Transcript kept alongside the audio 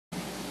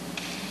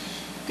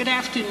Good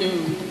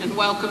afternoon and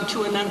welcome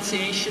to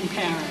Annunciation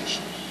Parish.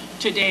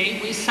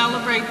 Today we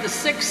celebrate the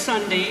sixth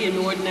Sunday in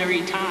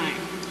Ordinary Time.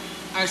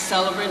 Our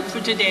celebrant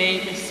for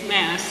today's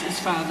Mass is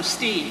Father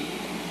Steve.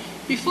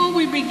 Before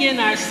we begin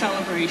our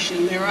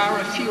celebration, there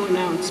are a few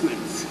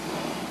announcements.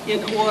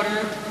 In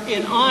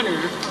honor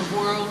of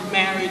World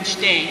Marriage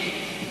Day,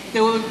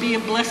 there will be a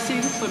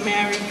blessing for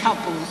married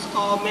couples,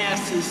 all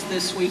Masses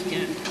this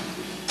weekend.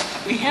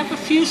 We have a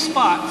few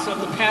spots on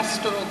the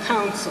Pastoral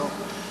Council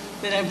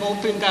that have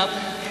opened up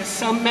as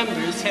some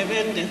members have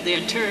ended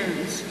their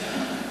terms.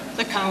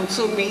 The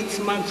Council meets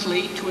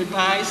monthly to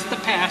advise the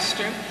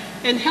pastor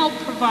and help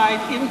provide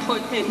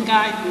input and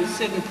guidance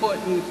in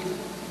important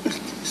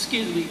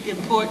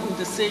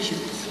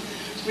decisions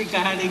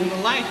regarding the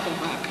life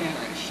of our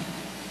parish.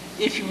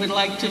 If you would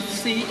like to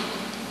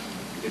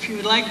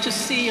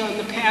see on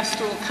the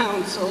Pastoral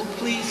Council,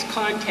 please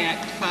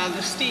contact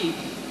Father Steve.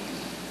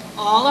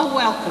 All are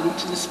welcome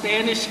to the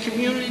Spanish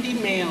community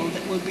meal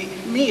that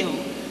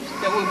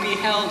will be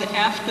held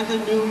after the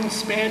noon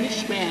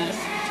Spanish Mass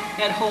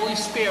at Holy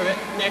Spirit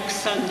next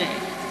Sunday.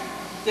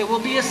 There will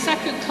be a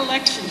second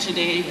collection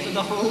today for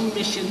the Home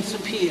Missions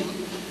Appeal.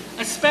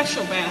 A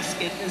special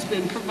basket has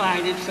been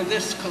provided for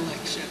this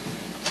collection.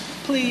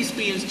 Please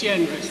be as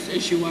generous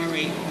as you are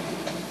able.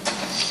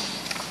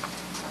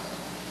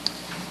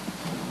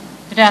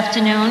 Good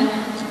afternoon.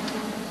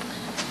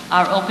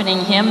 Our opening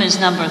hymn is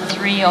number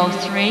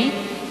 303,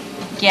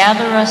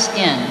 Gather Us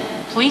In.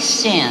 Please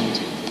stand.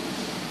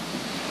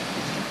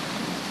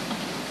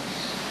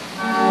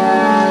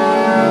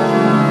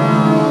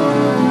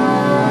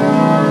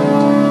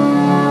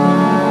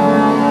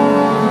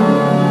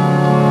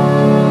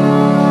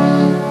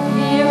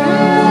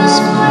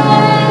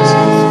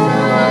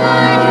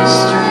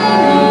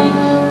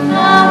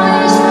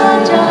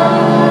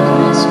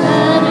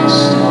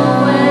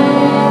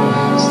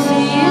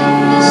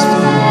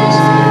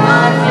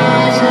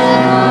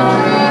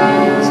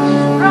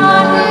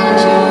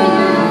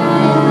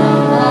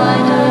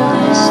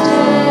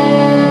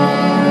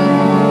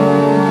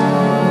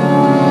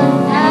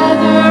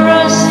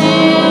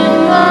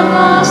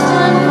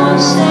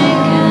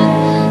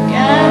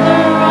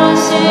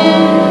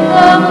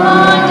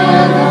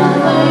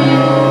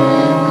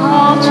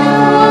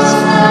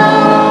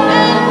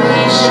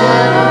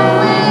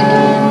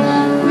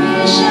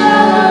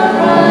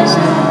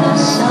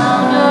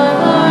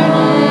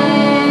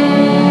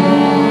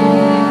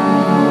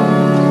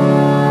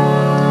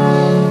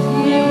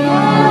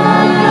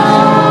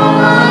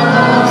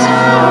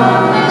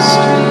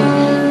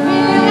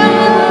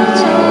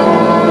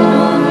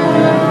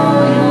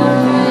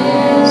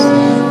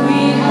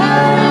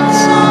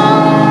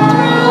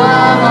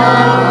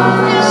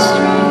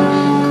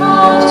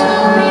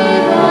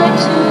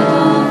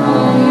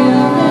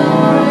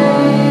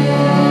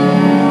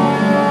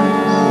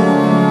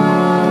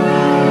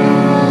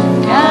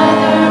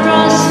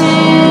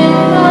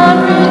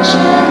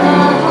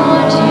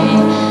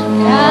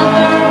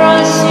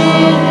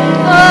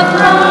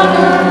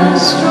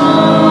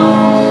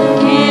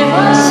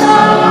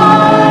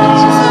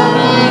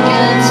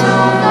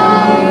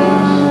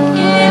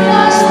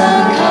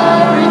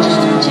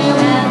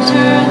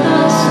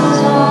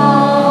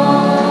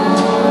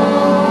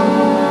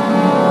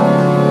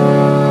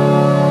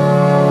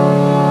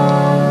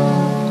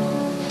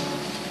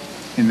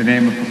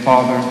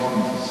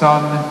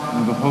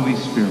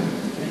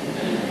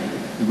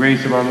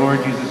 Of our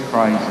Lord Jesus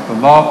Christ, the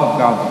love of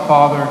God the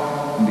Father,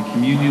 and the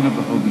communion of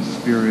the Holy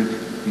Spirit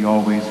be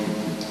always with you.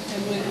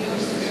 And with your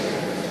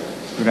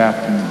spirit. Good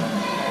afternoon.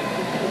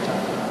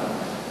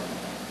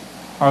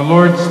 Our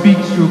Lord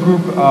speaks to a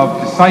group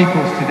of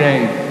disciples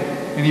today,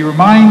 and he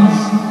reminds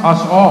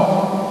us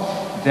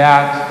all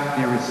that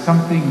there is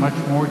something much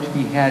more to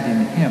be had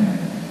in him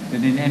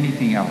than in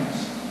anything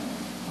else,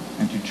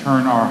 and to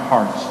turn our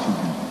hearts to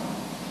him.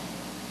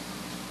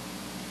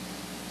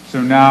 So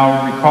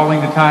now,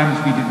 recalling the times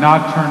we did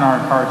not turn our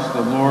hearts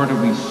to the Lord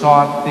and we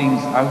sought things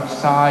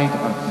outside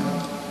of him,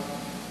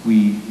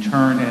 we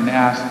turn and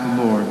ask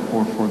the Lord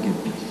for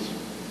forgiveness.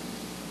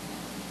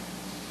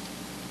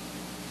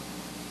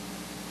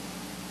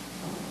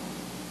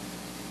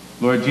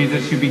 Lord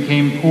Jesus, you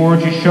became poor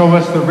to show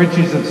us the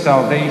riches of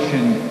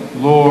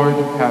salvation. Lord,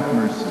 have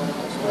mercy.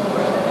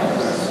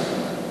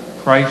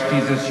 Christ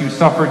Jesus, you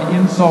suffered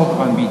insult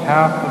on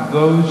behalf of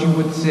those you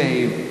would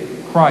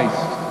save. Christ,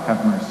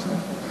 have mercy.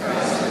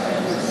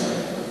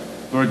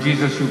 Lord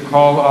Jesus, who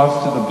call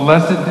us to the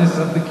blessedness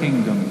of the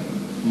kingdom,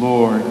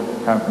 Lord,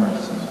 have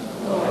mercy.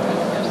 Lord,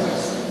 have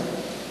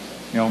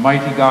mercy. May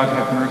Almighty God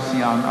have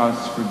mercy on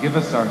us, forgive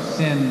us our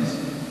sins,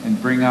 and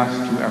bring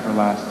us to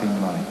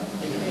everlasting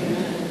life.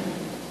 Amen.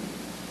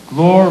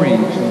 Glory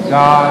to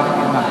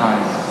God in the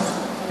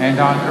highest, and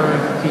on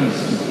earth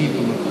peace to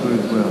people of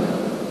good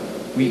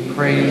will. We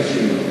praise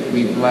you,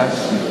 we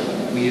bless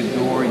you, we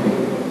adore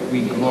you,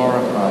 we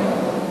glorify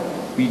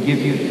you. We give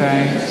you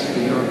thanks for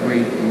your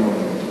great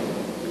glory.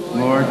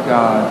 Lord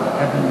God,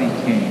 heavenly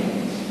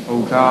King,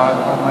 O God,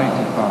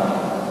 almighty Father,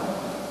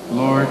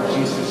 Lord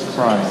Jesus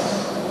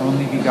Christ,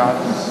 only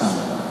begotten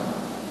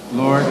Son,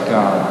 Lord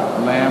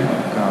God, Lamb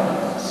of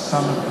God,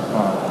 Son of the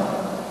Father,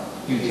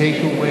 you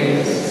take away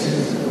the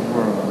sins of the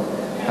world,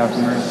 have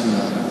mercy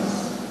on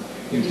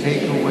us. You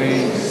take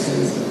away the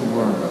sins of the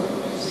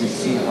world,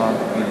 receive our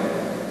prayer.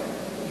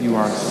 You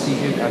are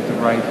seated at the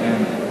right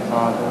hand of the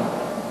Father.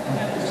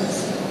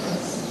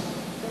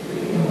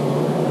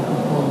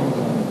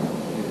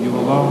 You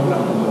alone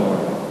of the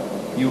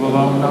Lord, you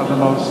alone of the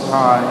Most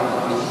High,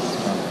 Jesus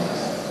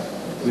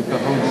Christ, with the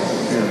Holy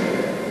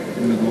Spirit,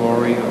 in the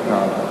glory of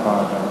God the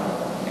Father.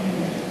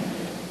 Amen.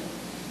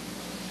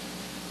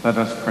 Let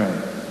us pray.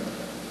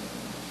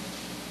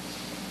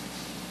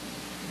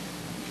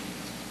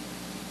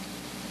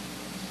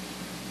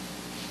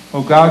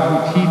 O God,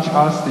 who teach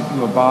us that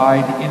you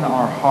abide in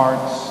our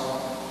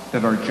hearts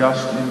that are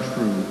just and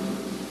true,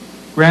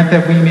 grant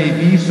that we may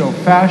be so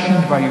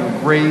fashioned by your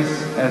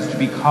grace as to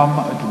become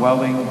a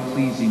dwelling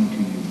pleasing to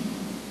you.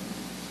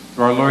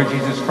 Through our Lord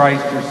Jesus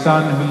Christ, your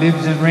Son, who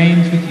lives and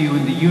reigns with you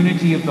in the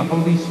unity of the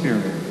Holy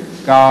Spirit,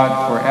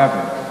 God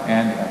forever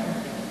and ever.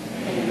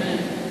 Amen.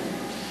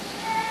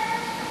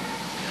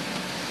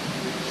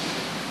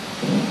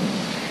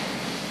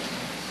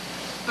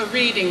 A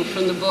reading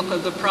from the book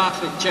of the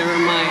prophet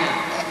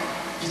Jeremiah.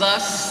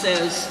 Thus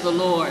says the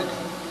Lord,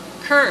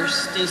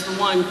 cursed is the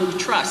one who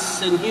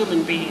trusts in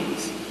human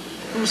beings,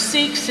 who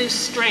seeks his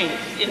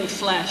strength in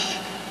flesh,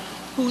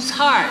 whose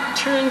heart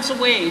turns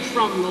away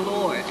from the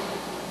Lord.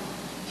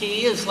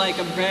 He is like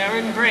a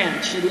barren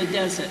branch in the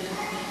desert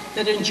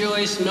that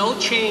enjoys no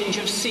change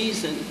of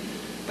season,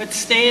 but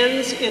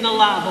stands in a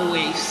lava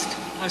waste,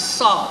 a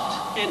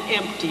salt and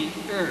empty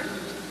earth.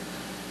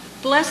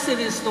 Blessed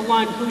is the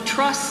one who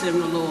trusts in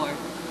the Lord,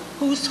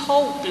 whose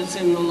hope is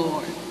in the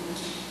Lord.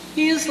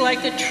 He is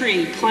like a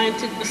tree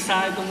planted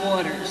beside the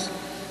waters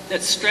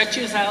that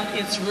stretches out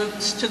its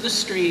roots to the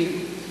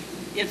stream.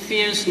 It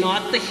fears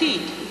not the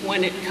heat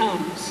when it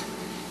comes.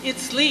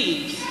 Its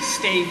leaves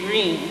stay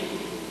green.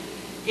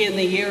 In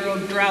the year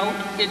of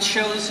drought, it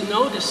shows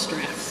no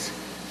distress,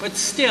 but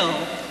still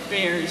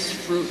bears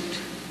fruit.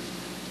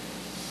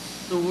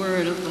 The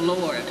word of the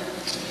Lord.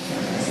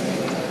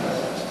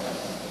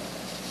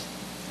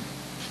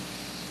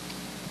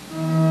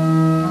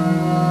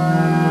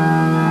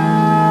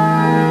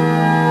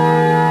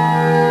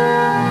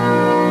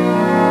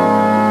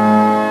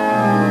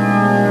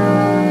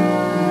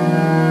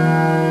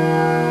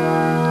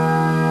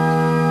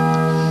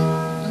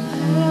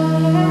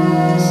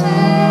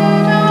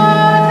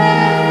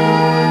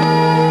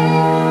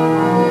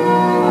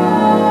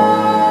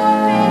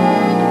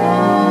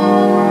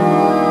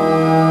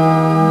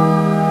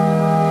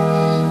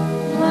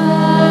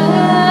 Wow.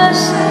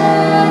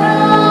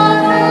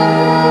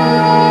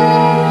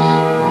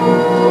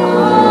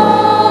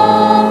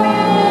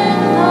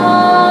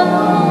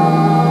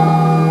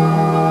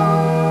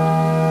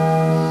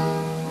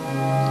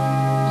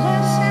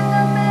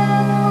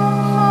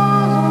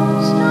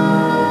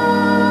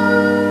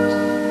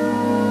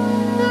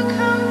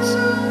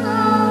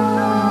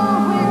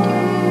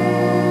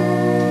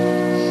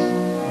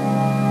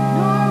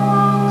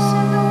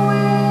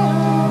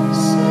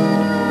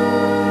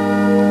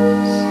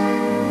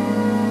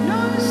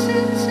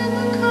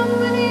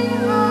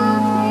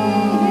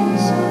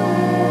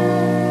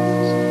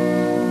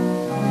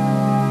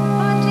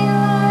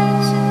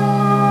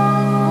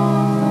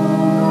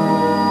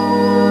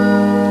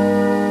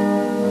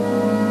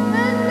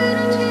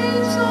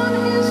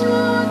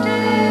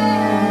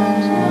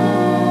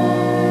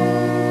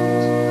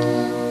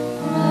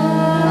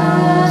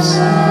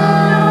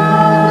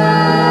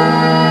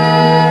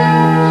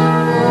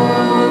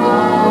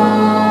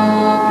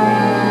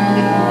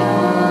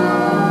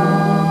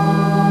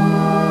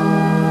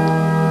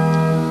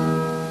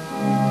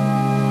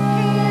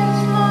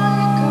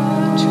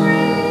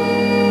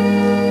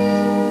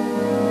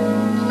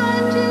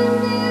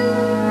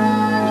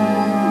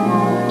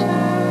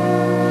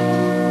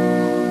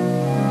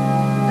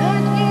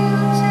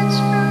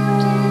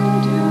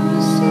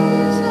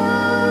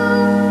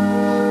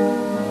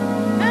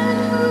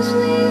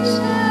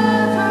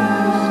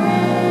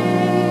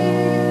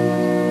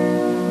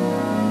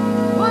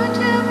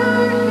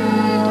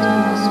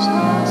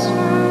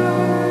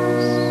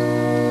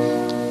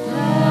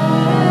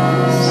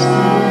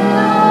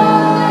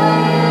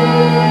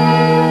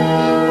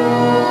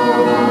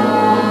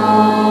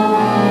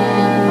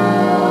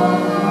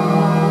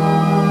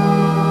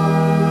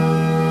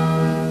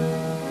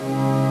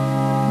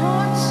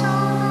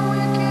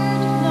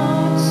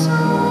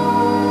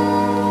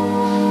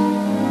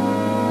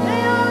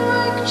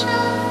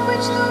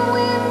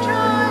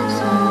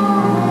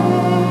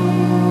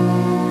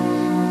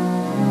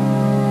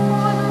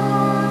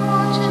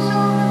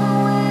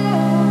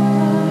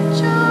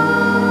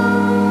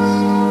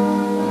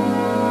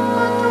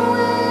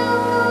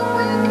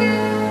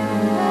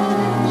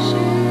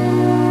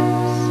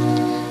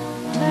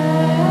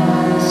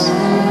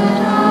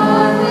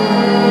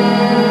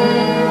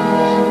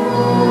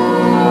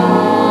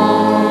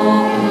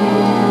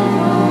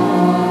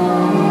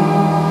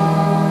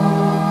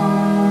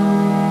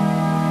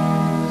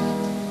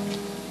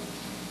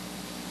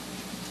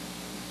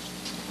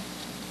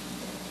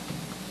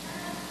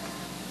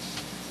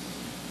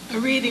 A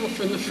reading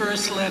from the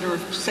first letter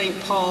of St.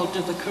 Paul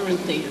to the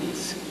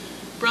Corinthians.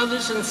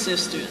 Brothers and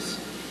sisters,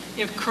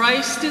 if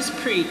Christ is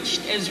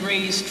preached as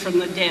raised from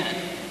the dead,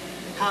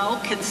 how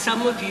can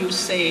some of you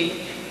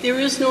say there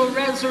is no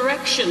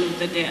resurrection of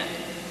the dead?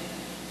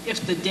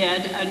 If the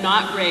dead are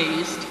not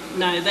raised,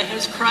 neither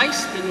has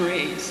Christ been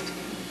raised.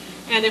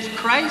 And if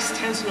Christ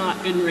has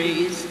not been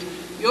raised,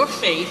 your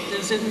faith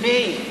is in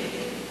vain.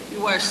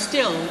 You are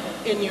still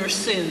in your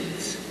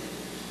sins.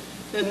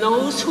 Then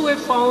those who have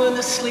fallen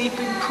asleep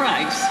in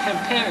Christ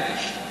have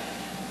perished.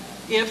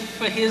 If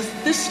for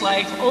this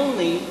life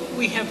only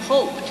we have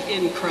hoped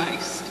in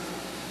Christ,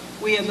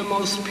 we are the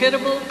most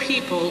pitiable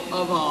people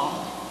of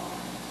all.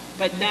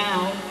 But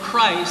now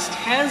Christ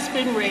has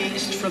been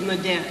raised from the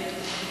dead,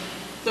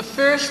 the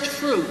first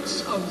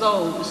fruits of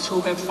those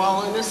who have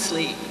fallen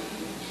asleep.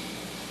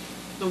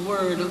 The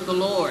word of the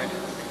Lord.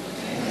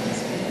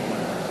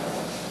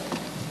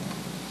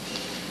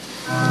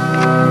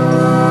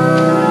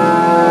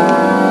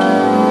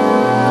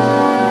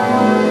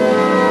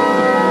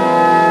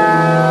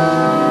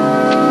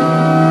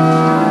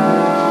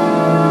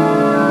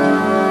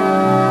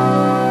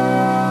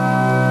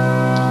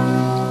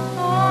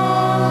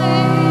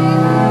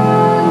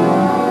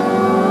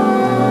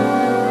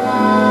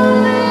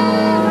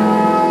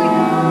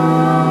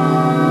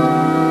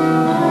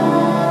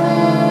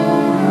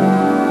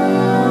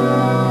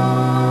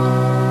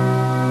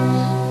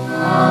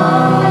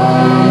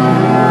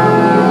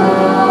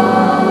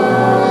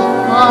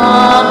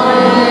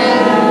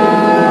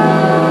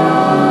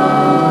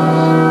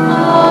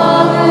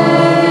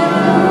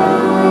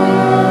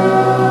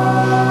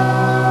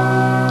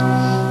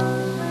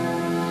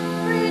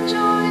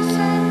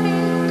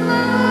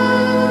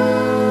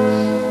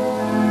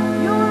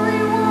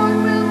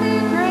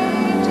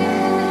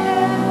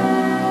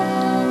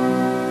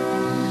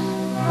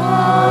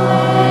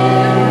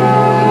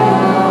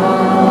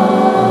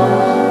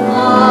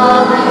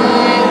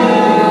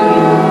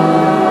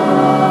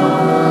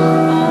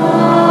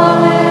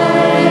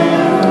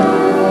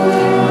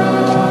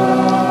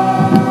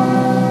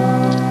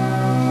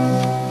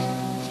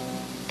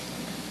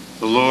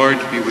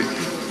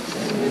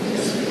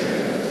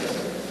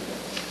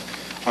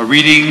 A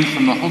reading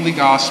from the Holy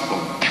Gospel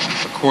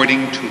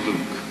according to Luke.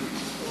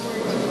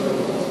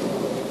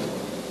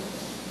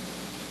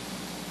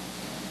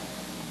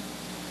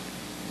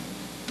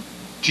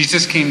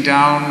 Jesus came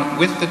down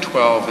with the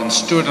 12 and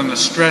stood on a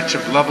stretch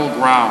of level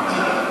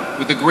ground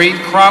with a great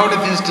crowd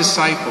of his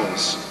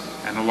disciples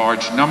and a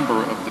large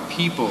number of the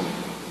people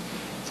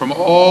from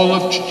all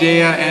of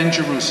Judea and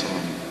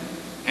Jerusalem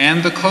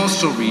and the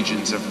coastal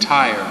regions of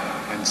Tyre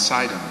and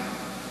Sidon.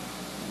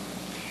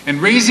 And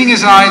raising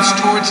his eyes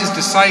towards his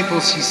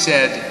disciples, he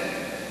said,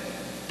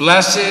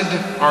 "Blessed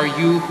are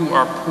you who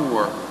are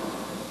poor,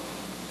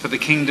 for the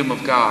kingdom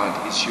of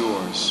God is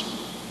yours.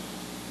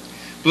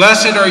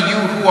 Blessed are you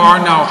who are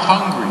now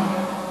hungry,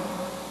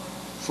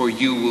 for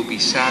you will be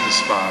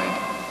satisfied.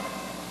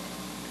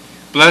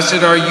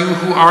 Blessed are you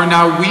who are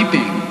now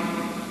weeping,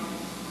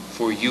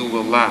 for you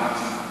will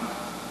laugh.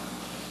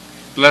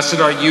 Blessed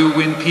are you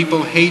when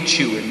people hate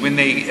you and when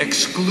they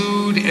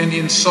exclude and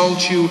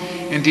insult you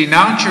and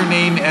denounce your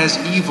name as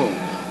evil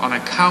on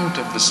account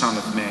of the Son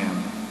of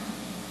Man.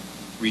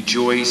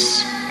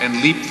 Rejoice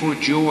and leap for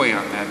joy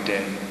on that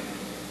day.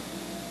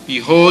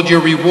 Behold, your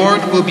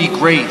reward will be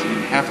great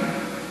in heaven.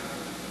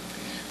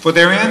 For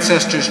their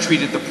ancestors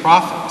treated the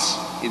prophets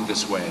in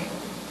this way.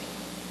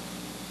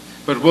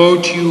 But woe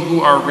to you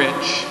who are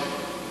rich,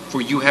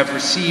 for you have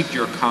received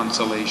your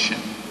consolation.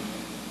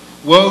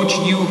 Woe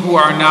to you who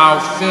are now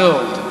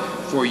filled,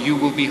 for you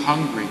will be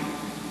hungry.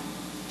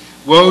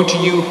 Woe to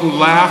you who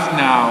laugh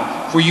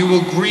now, for you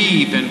will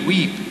grieve and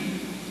weep.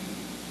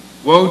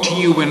 Woe to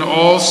you when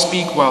all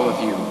speak well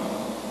of you,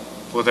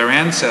 for their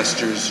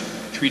ancestors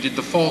treated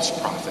the false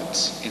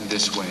prophets in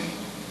this way."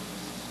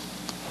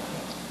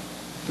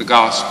 The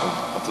Gospel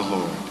of the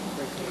Lord.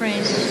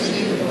 Praise to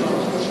you,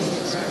 Lord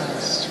Jesus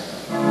Christ.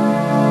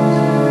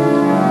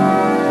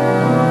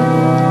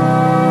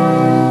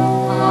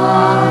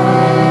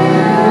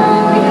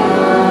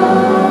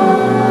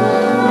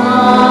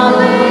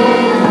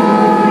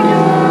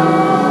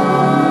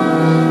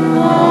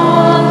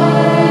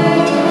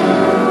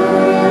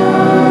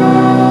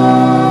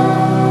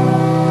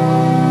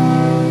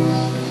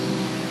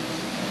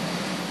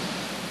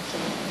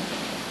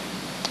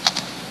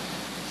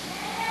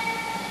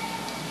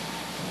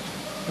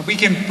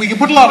 We can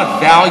put a lot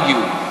of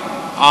value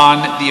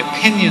on the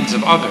opinions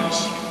of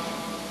others.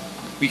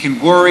 We can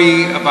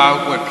worry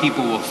about what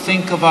people will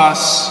think of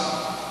us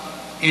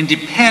and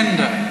depend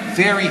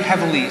very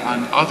heavily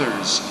on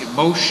others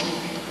emotionally.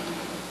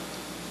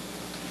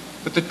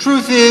 But the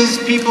truth is,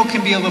 people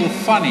can be a little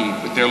funny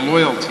with their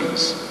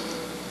loyalties.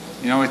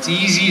 You know, it's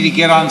easy to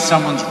get on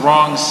someone's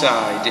wrong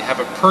side, to have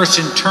a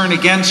person turn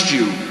against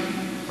you,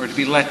 or to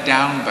be let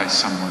down by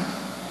someone.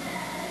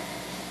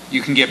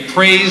 You can get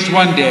praised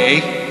one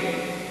day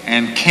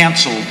and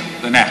canceled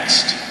the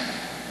next.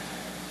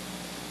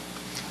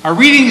 Our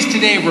readings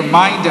today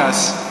remind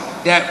us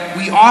that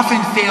we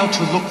often fail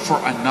to look for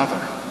another,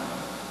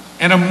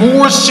 and a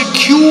more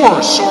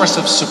secure source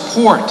of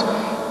support,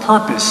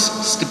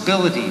 purpose,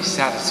 stability,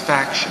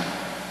 satisfaction.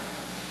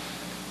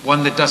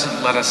 One that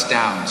doesn't let us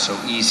down so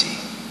easy.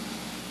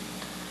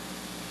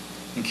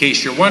 In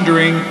case you're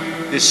wondering,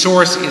 this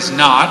source is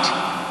not,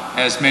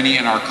 as many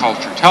in our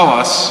culture tell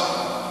us,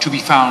 to be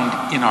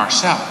found in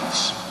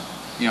ourselves.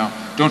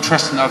 Don't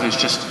trust in others,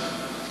 just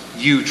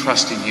you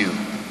trust in you.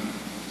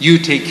 You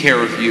take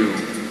care of you.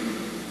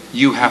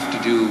 You have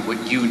to do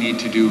what you need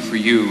to do for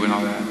you and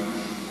all that.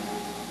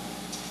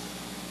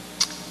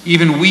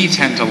 Even we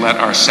tend to let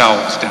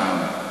ourselves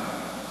down.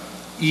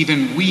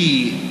 Even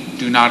we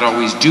do not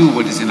always do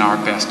what is in our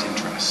best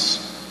interests.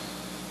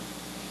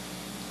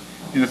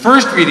 In the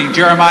first reading,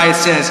 Jeremiah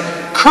says,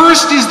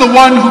 "Cursed is the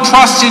one who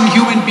trusts in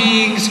human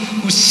beings,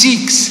 who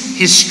seeks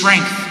his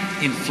strength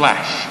in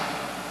flesh."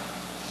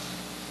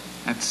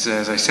 That's,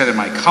 as I said in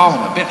my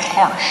column, a bit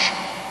harsh.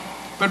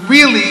 But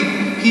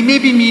really, he may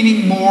be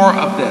meaning more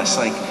of this,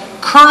 like,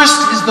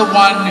 cursed is the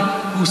one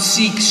who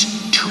seeks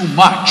too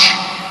much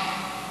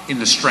in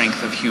the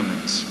strength of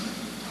humans.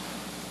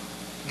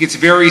 He gets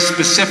very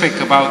specific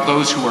about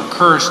those who are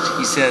cursed.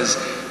 He says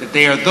that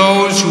they are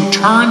those who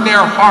turn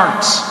their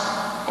hearts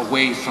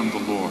away from the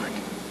Lord.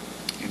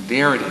 And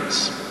there it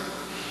is.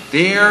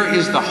 There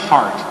is the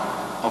heart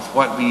of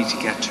what we need to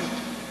get to.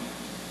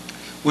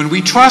 When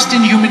we trust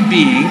in human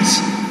beings,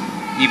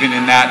 even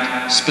in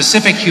that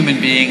specific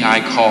human being I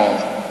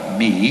call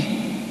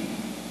me,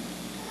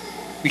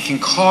 we can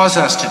cause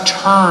us to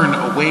turn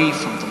away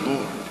from the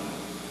Lord.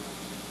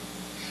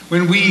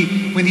 When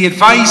the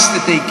advice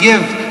that they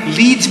give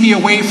leads me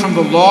away from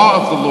the law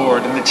of the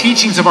Lord and the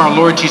teachings of our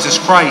Lord Jesus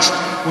Christ,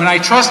 when I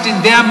trust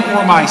in them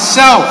or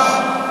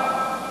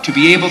myself to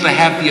be able to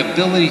have the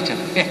ability to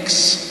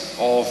fix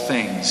all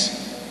things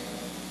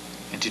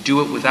and to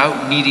do it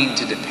without needing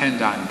to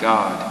depend on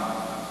God,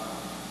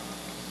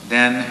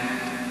 then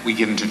we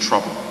get into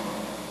trouble.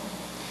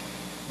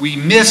 We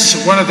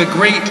miss one of the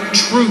great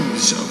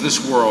truths of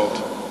this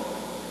world.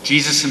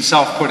 Jesus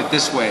himself put it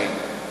this way: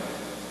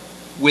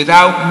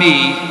 "Without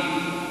me,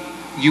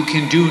 you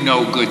can do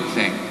no good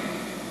thing."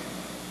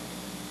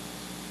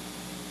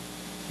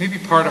 Maybe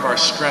part of our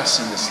stress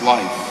in this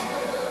life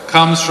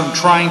comes from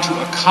trying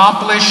to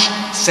accomplish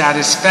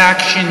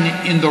satisfaction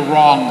in the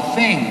wrong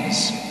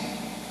things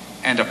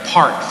and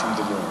apart from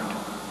the Lord.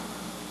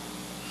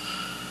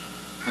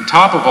 On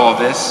top of all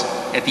this,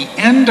 at the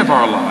end of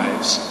our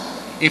lives,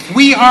 if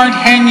we aren't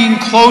hanging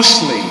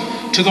closely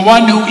to the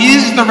one who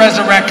is the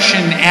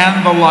resurrection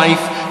and the life,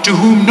 to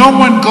whom no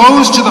one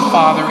goes to the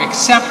Father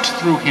except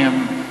through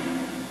him,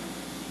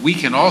 we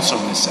can also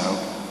miss out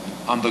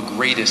on the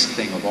greatest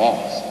thing of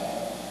all.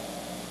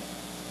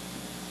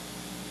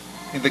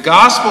 In the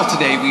gospel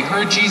today, we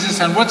heard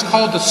Jesus on what's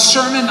called the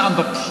Sermon on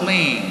the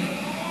Plain,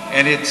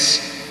 and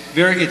it's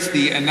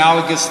the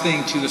analogous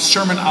thing to the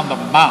Sermon on the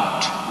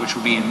Mount, which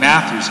will be in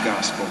Matthew's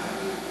gospel.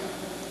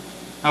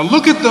 Now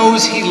look at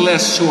those he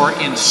lists who are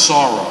in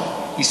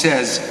sorrow. He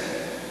says,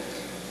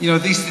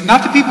 these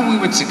not the people we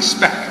would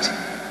expect.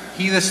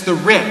 He lists the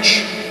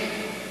rich,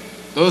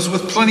 those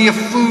with plenty of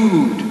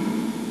food,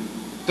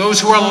 those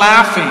who are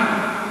laughing,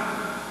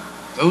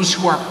 those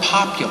who are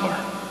popular.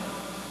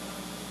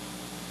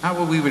 Not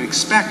what we would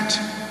expect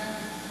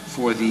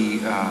for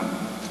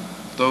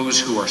those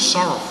who are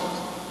sorrowful.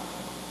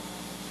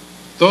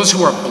 Those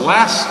who are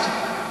blessed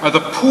are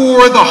the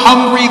poor, the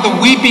hungry, the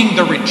weeping,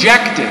 the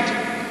rejected.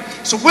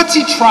 So what's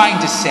he trying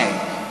to say?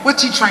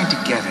 What's he trying to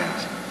get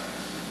at?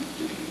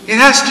 It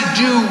has to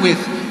do with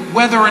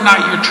whether or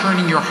not you're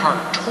turning your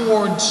heart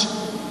towards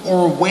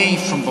or away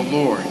from the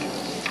Lord.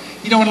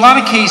 In a lot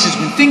of cases,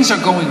 when things are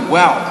going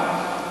well,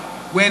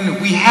 when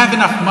we have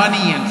enough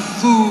money and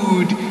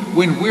food,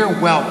 when we're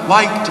well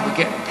liked, we're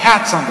getting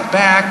pats on the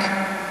back,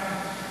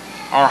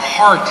 our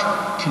heart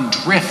can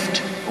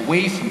drift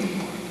away from the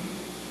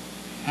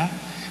Lord.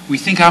 We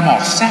think, I'm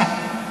all set.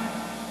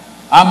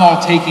 I'm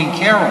all taken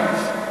care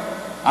of.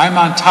 I'm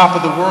on top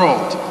of the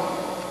world.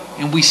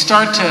 And we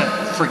start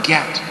to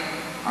forget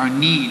our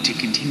need to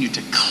continue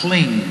to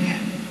cling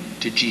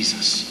to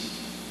Jesus.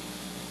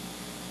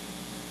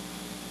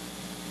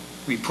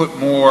 We put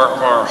more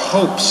of our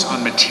hopes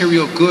on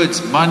material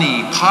goods,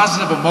 money,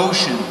 positive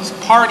emotions,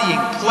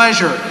 partying,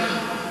 pleasure,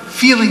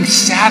 feeling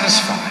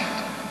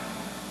satisfied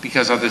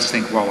because others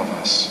think well of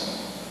us.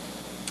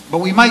 But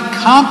we might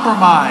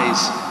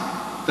compromise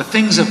the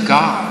things of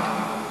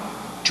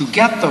God to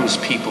get those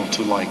people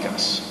to like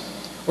us,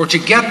 or to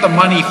get the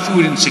money,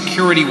 food, and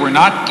security we're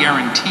not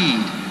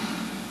guaranteed.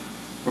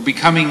 We're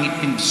becoming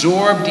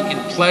absorbed in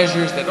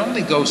pleasures that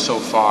only go so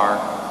far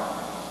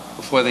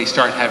before they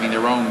start having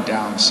their own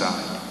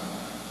downside.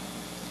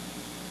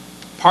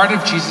 Part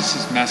of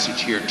Jesus'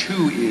 message here,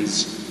 too,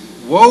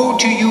 is, woe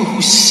to you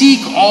who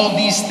seek all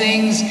these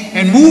things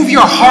and move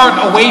your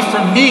heart away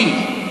from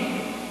me,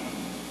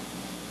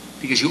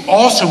 because you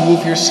also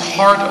move your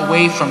heart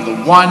away from the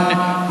one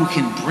who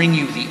can bring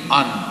you the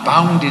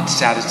unbounded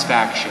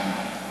satisfaction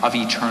of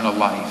eternal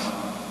life.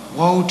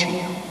 Woe to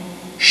you.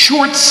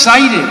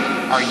 Short-sighted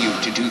are you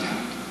to do that.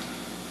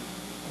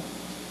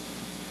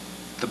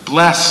 The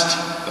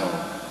blessed, though,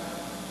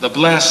 the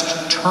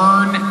blessed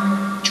turn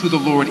to the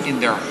Lord in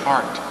their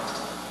heart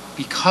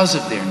because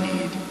of their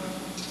need.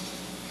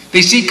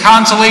 They seek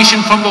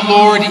consolation from the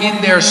Lord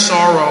in their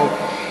sorrow.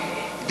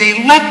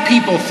 They let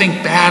people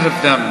think bad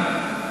of them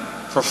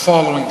for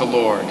following the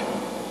Lord.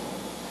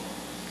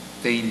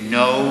 They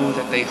know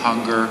that they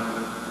hunger,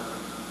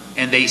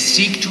 and they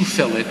seek to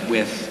fill it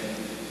with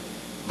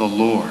the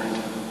Lord.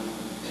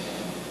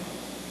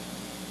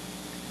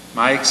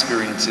 My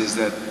experience is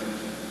that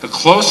the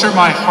closer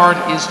my heart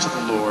is to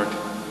the Lord,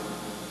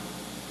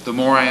 the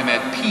more I am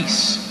at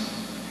peace.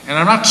 And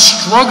I'm not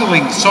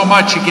struggling so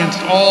much against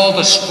all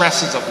the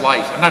stresses of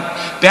life. I'm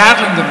not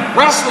battling them,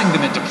 wrestling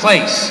them into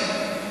place.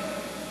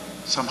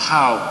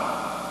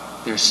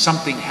 Somehow, there's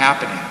something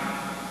happening.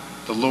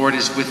 The Lord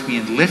is with me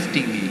and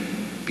lifting me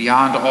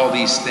beyond all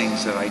these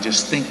things that I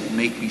just think will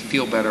make me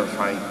feel better if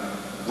I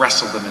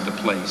wrestle them into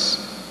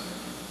place.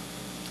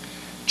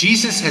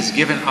 Jesus has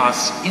given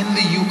us in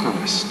the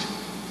Eucharist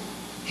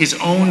his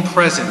own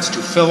presence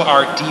to fill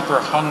our deeper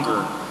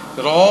hunger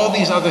that all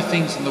these other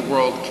things in the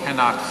world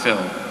cannot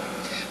fill.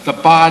 The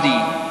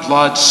body,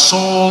 blood,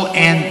 soul,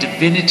 and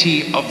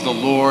divinity of the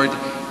Lord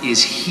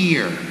is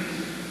here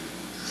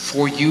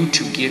for you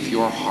to give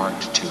your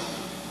heart to.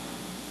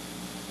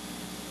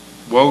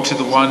 Woe to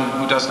the one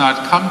who does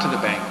not come to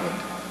the banquet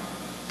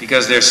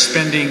because they're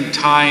spending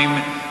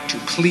time to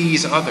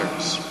please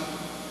others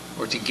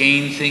or to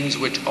gain things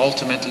which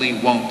ultimately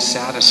won't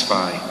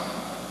satisfy.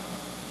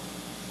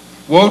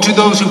 Woe to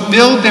those who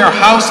build their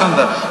house on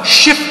the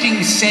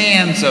shifting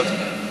sands of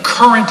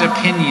current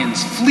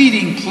opinions,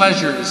 fleeting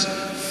pleasures,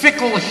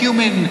 fickle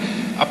human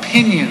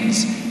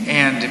opinions,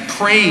 and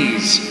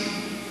praise,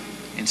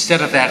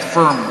 instead of that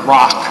firm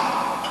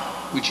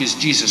rock, which is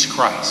Jesus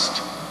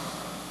Christ,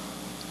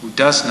 who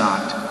does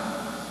not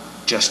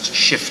just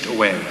shift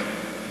away.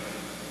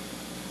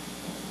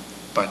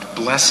 But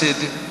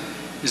blessed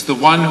is the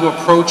one who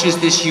approaches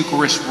this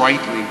Eucharist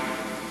rightly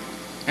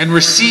and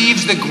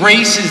receives the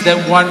graces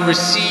that one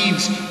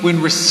receives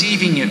when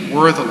receiving it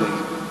worthily.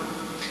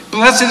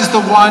 Blessed is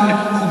the one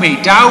who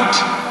may doubt,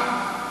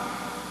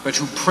 but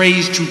who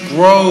prays to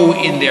grow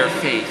in their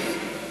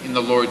faith in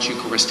the Lord's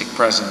Eucharistic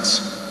presence.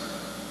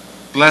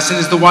 Blessed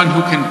is the one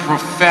who can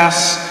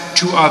profess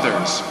to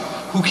others,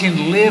 who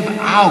can live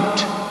out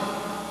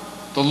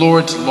the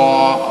Lord's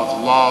law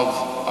of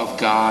love of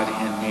God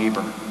and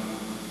neighbor.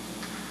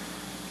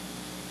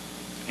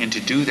 And to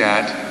do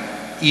that,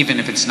 even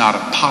if it's not a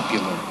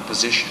popular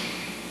position.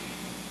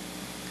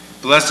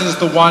 Blessed is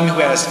the one who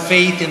has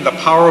faith in the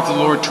power of the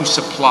Lord to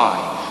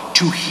supply,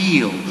 to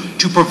heal,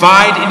 to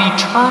provide an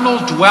eternal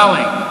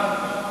dwelling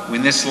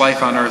when this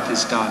life on earth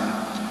is done.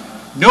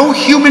 No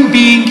human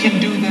being can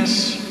do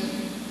this,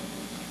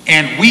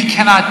 and we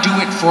cannot do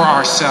it for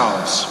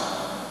ourselves.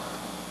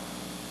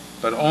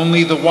 But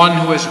only the one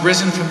who has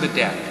risen from the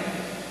dead,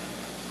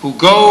 who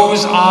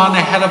goes on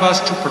ahead of us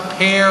to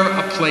prepare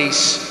a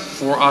place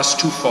for us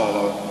to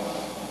follow.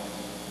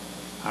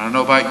 I don't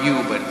know about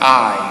you, but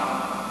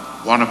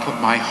I want to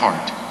put my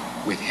heart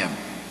with him.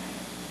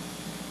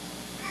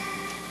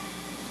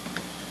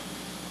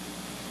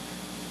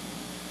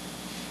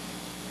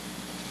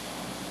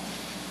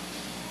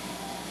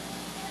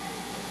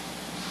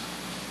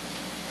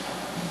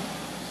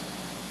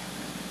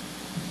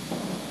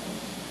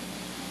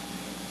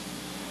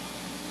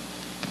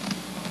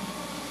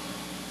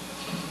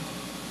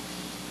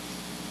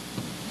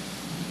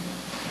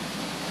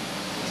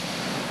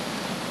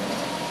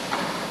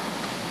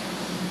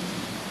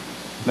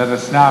 Let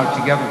us now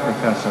together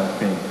profess our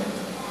faith.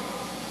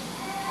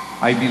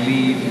 I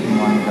believe in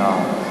one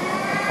God,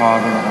 the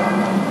Father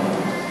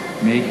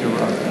Almighty, maker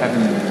of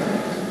heaven and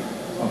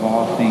earth, of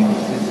all things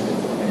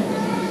visible and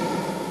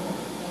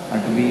invisible. I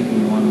believe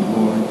in one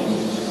Lord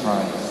Jesus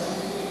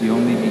Christ, the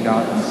only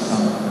begotten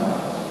Son of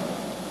God,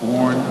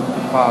 born of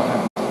the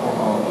Father before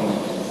all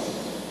ages,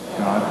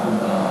 God from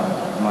God,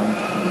 light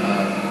from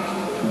light,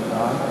 true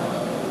God,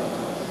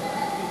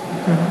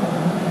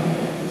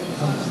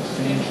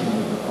 consubstantial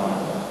with the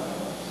Father.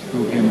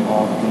 Through him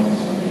all things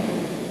were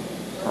made.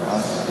 For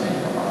us and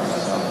for our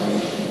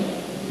salvation,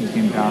 he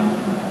came down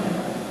from heaven,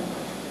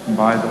 and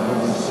by the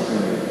Holy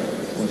Spirit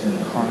was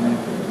incarnate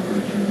of the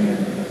Virgin Mary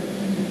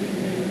and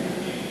became.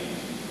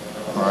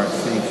 For our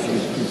sake he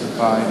was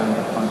crucified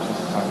under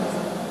Pontius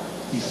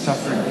Pilate. He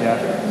suffered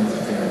death and was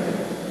buried,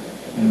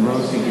 and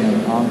rose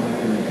again on the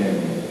third day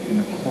in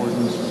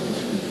accordance with the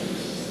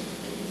Scriptures.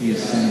 He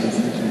ascended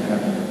into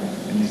heaven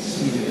and is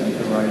seated at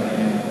the right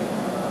hand of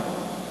God.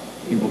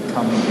 He will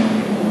come again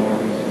in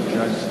glory to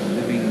judge the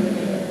living and the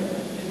dead,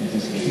 and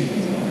his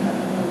kingdom will have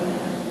no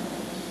end.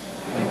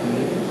 I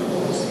believe in the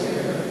Holy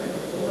Spirit,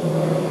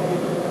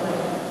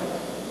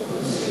 who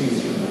proceeds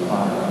from the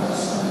Father and the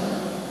Son,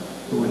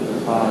 who with the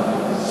Father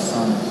and the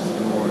Son is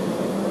adored and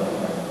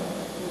glorified,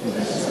 who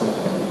has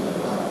spoken with the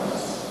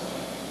prophets.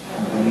 I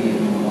believe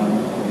in one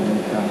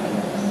Holy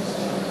Catholic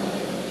Church.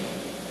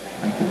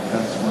 I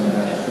confess one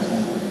baptism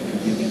for the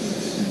forgiveness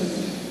of sins,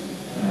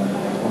 and I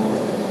look forward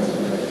to the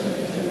resurrection of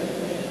the dead.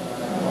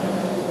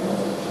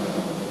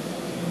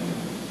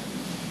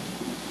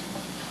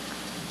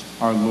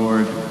 Our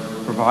Lord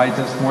provides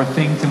us more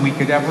things than we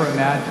could ever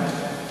imagine.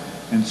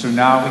 And so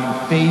now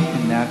in faith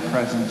in that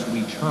presence,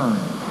 we turn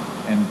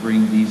and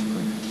bring these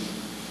prayers.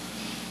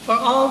 For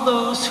all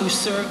those who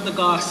serve the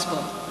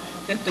gospel,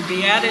 that the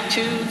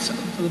Beatitudes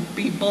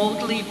be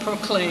boldly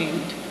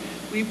proclaimed,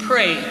 we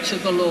pray to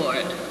the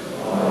Lord.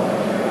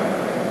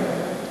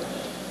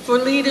 For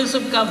leaders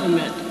of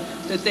government,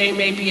 that they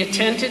may be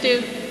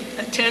attentive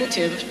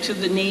to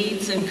the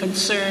needs and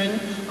concern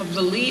of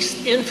the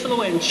least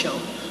influential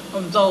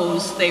of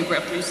those they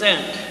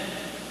represent,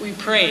 we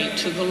pray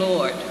to the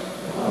Lord.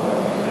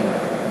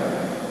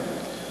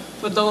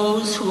 For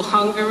those who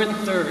hunger and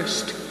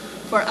thirst,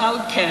 for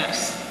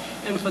outcasts,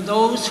 and for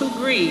those who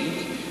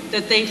grieve,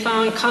 that they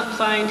find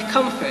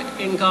comfort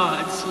in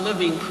God's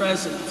living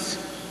presence,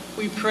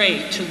 we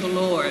pray to the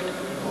Lord.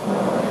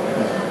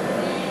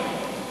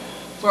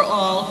 For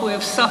all who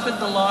have suffered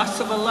the loss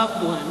of a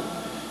loved one,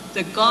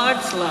 that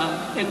God's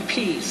love and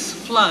peace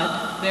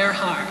flood their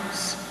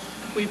hearts,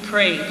 we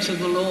pray to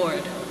the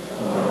Lord.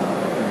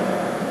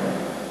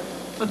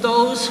 For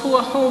those who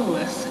are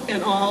homeless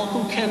and all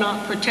who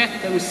cannot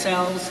protect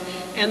themselves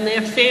and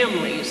their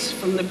families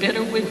from the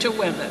bitter winter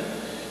weather,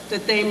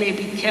 that they may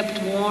be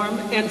kept warm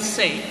and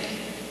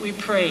safe, we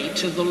pray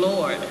to the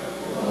Lord.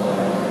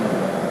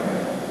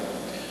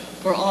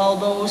 For all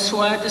those who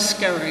are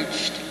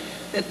discouraged,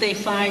 that they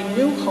find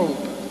new hope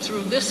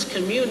through this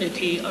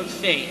community of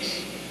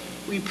faith,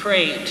 we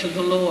pray to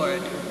the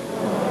Lord.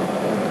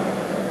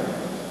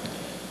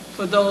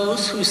 For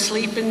those who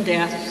sleep in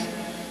death,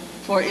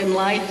 for in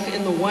life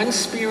in the one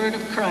Spirit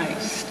of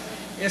Christ,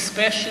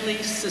 especially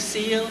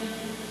Cecilia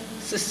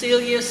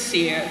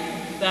Sear,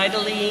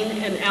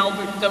 Vidaline, and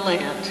Albert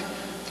Gallant,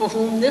 for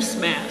whom this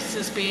Mass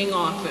is being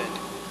offered,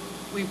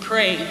 we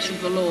pray to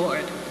the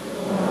Lord.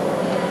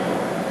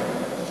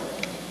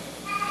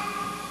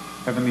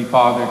 Heavenly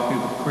Father,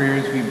 through the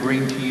prayers we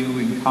bring to you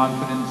in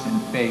confidence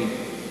and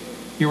faith,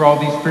 hear all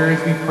these prayers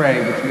we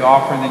pray, which we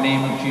offer in the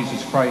name of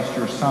Jesus Christ,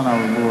 your Son,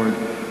 our Lord,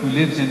 who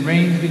lives and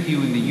reigns with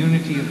you in the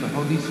unity of the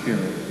Holy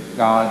Spirit,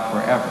 God,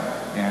 forever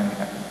and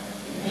ever.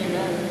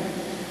 Amen.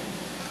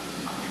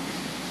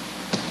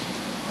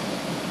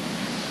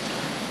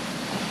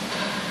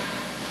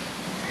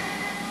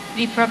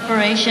 The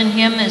preparation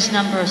hymn is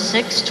number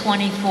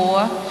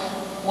 624,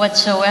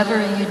 Whatsoever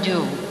You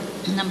Do,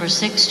 number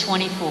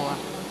 624.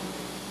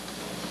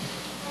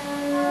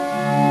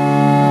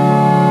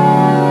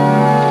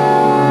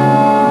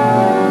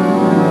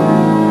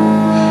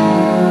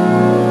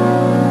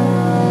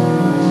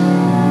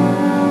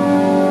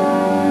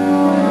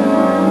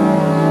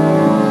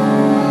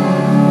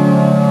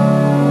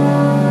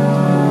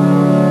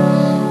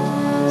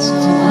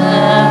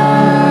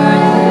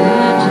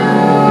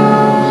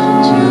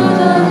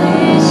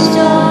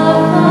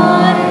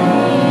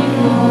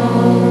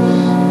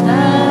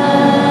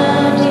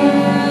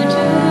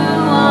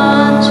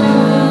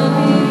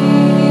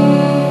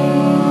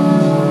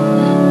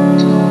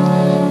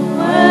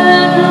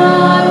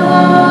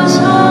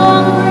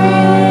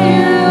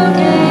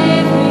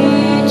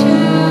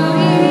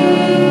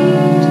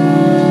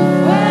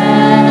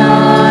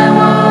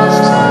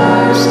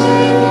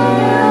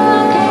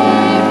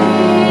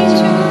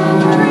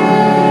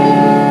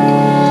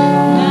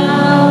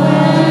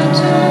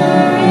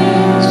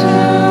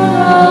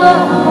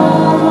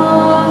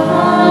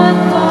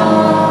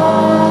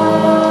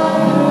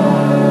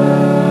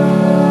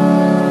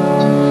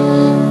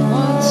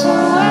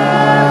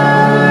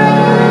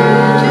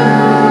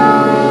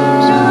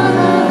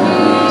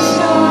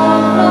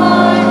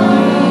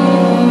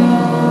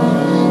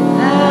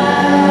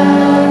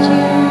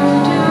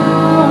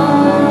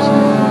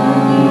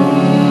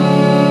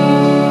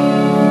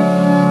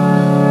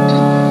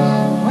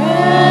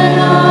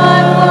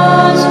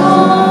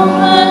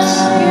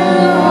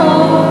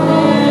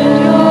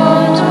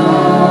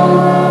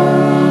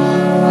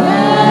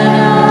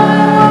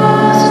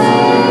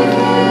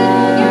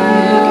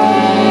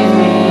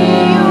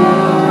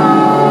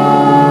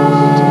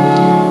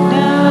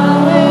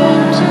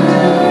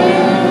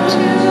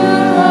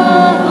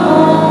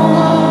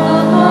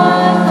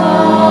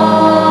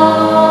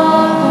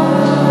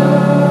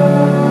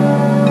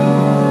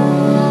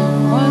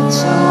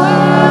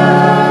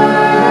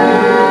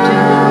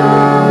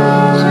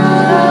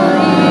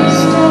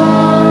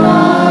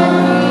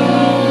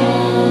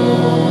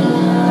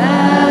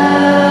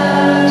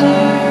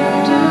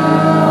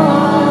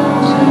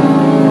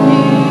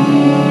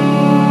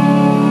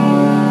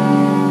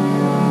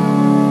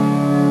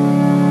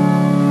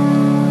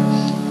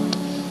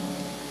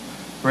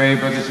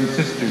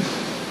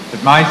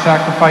 that my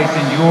sacrifice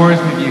and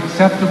yours may be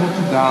acceptable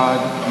to God,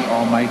 the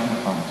Almighty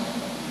Father.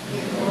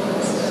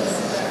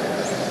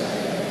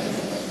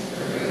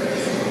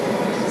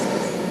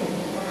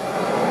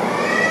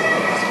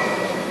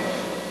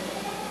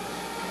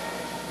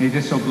 May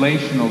this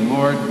oblation, O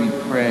Lord, we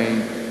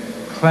pray,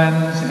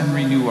 cleanse and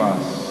renew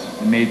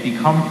us, and may it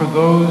become for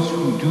those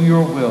who do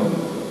your will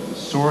the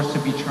source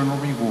of eternal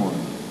reward,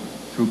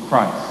 through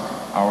Christ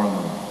our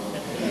Lord.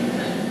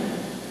 Amen.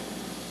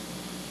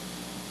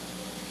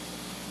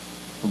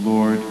 The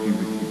Lord be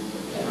with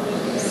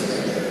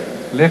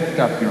you. Lift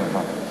up your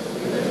hearts.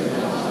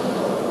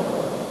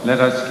 Let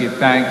us give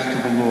thanks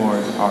to the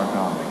Lord our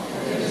God.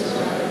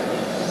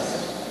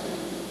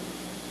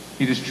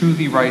 It is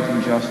truly right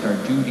and just, our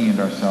duty and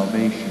our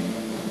salvation,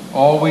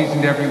 always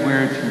and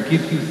everywhere to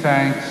give you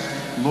thanks,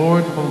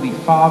 Lord, Holy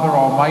Father,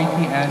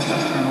 Almighty and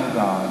eternal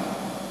God.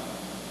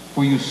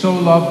 For you so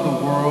loved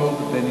the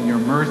world that in your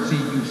mercy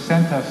you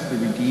sent us the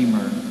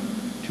Redeemer,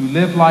 to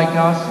live like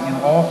us in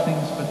all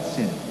things but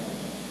sin,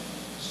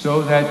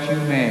 so that you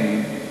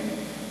may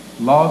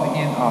love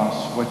in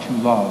us what you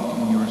loved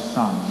in your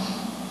Son,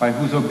 by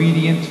whose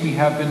obedience we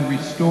have been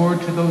restored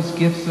to those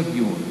gifts of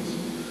yours,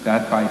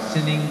 that by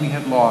sinning we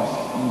had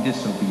lost in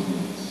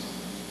disobedience.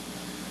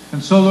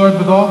 And so, Lord,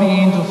 with all the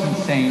angels and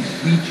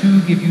saints, we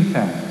too give you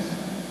thanks,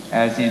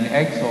 as in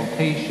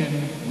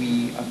exaltation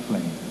we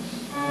acclaim.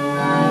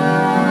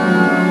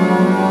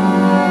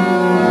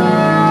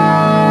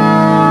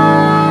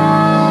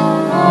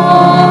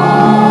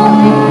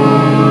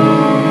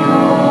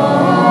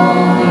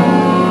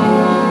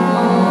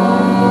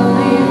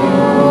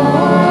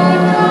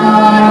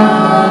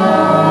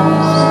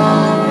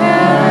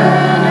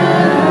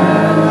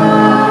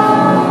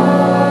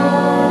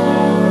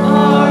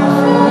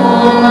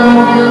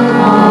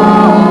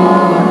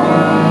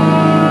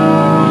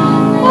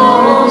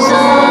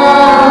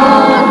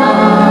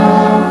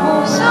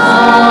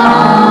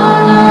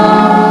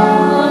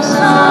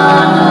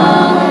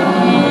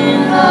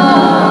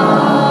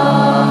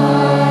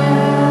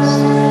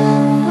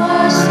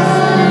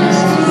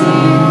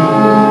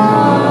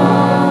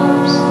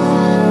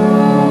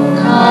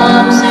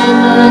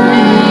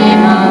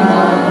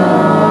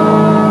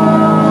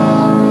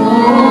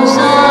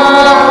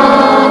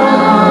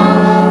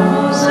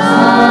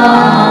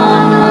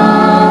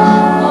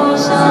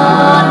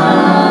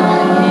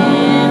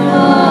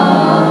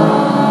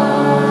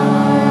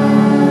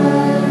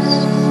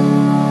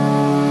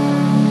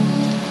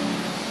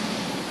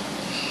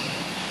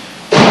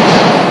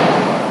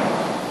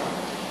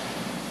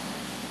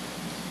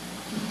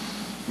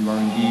 You are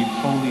indeed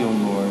holy, O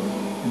Lord,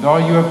 and all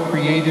you have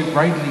created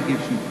rightly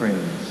gives you praise.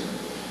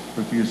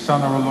 For through your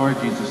Son, our Lord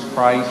Jesus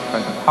Christ, by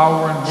the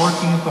power and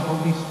working of the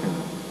Holy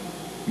Spirit,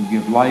 you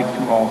give life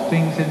to all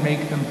things and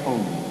make them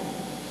holy.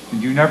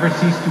 And you never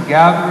cease to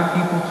gather a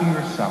people to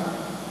yourself,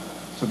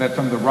 so that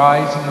from the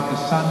rising of the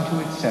sun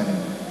to its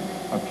setting,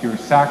 a pure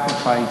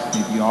sacrifice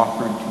may be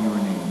offered to your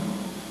name.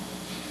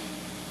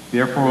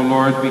 Therefore, O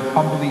Lord, we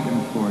humbly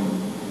implore you,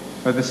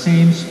 by the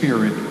same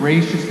Spirit,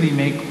 graciously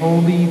make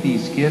holy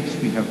these gifts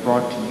we have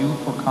brought to you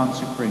for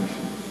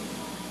consecration,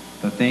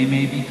 that they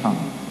may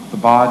become the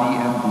body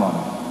and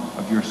blood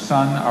of your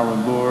Son, our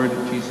Lord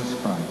Jesus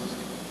Christ,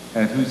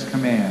 at whose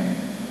command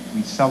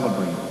we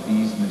celebrate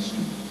these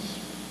mysteries.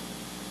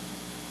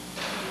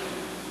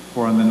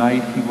 For on the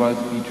night he was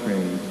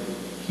betrayed,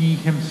 he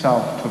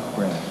himself took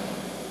bread.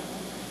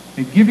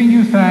 And giving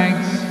you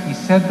thanks, he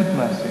said the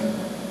blessing,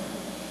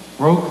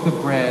 broke the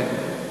bread,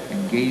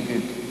 and gave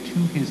it to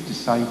his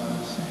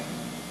disciples, saying,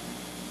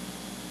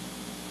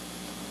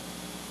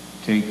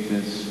 "Take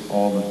this,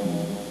 all of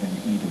you, and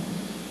eat of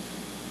it.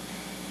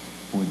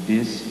 For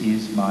this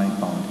is my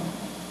body,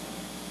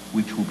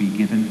 which will be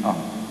given up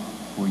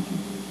for you."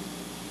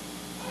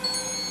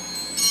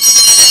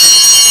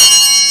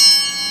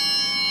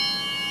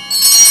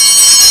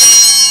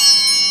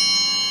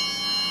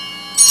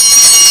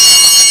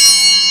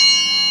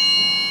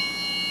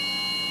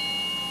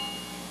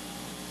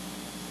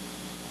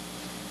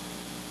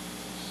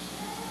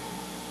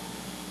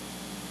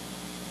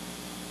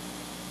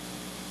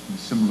 In a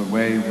similar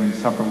way, when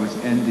supper was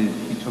ended,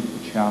 he took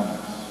the chalice.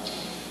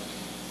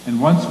 And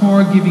once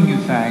more giving you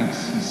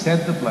thanks, he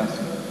said the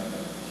blessing,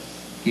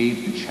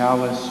 gave the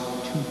chalice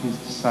to his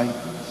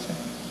disciples,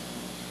 saying,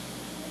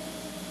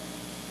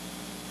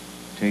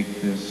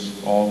 "Take this,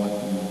 all of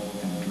you,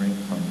 and drink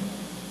from it.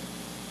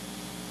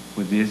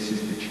 For this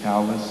is the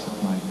chalice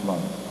of my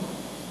blood,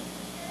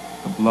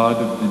 the blood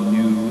of the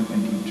new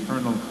and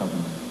eternal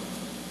covenant,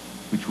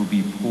 which will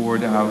be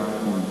poured out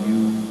for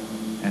you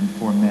and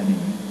for many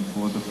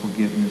for the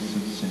forgiveness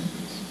of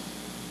sins.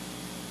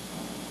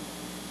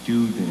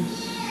 Do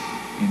this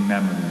in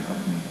memory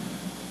of me."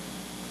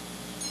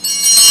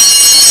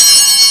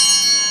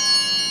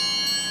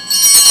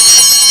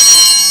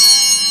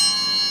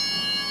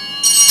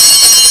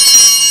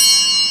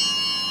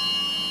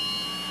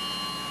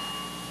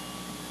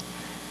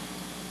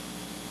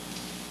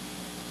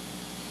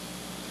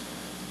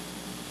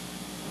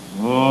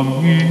 A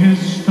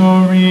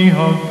mystery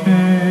of faith.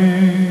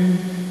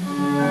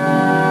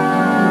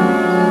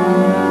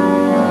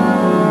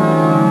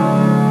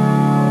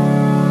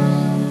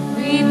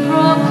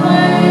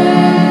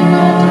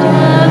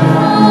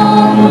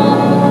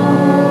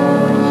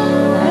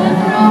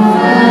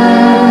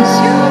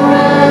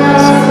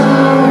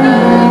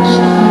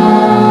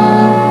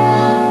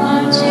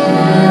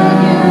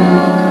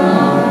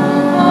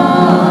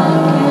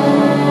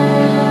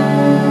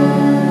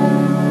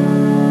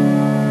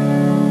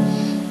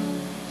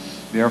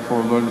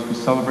 Therefore, Lord, as we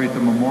celebrate the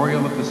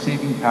memorial of the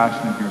saving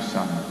passion of your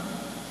Son,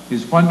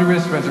 his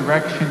wondrous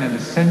resurrection and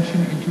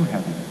ascension into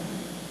heaven.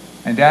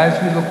 And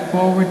as we look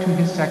forward to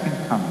his second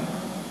coming,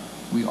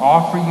 we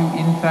offer you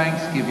in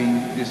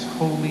thanksgiving this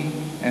holy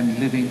and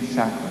living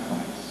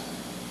sacrifice.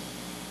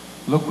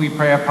 Look, we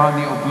pray,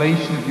 upon the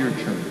oblation of your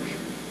church,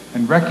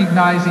 and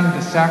recognizing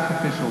the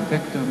sacrificial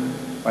victim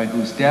by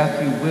whose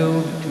death you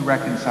willed to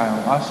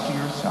reconcile us to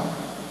yourself.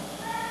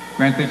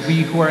 Grant that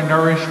we who are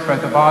nourished by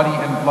the body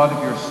and blood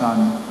of your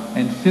Son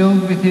and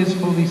filled with his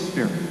Holy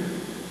Spirit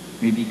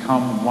may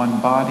become one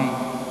body,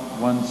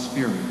 one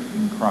spirit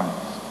in Christ.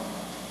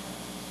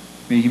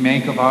 May he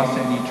make of us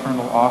an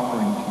eternal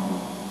offering to you,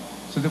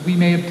 so that we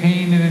may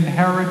obtain an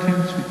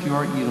inheritance with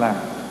your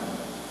elect,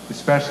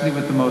 especially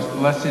with the most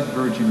blessed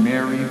Virgin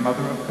Mary,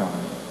 Mother of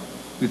God,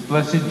 with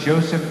blessed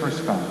Joseph, her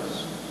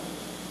spouse,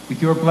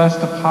 with your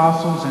blessed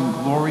apostles and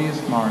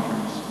glorious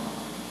martyrs,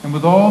 and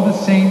with all the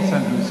saints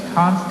on whose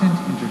constant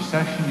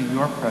intercession in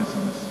your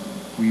presence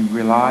we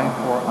rely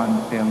for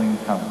unfailing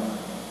help.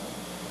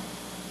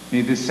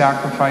 May this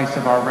sacrifice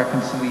of our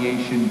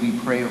reconciliation, we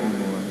pray, O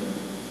Lord,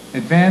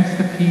 advance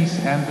the peace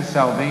and the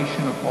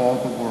salvation of all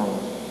the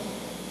world.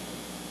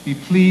 Be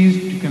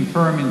pleased to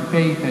confirm in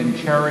faith and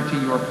charity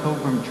your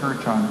pilgrim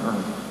church on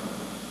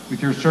earth,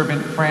 with your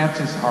servant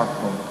Francis, our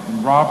Pope,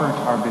 and Robert,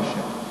 our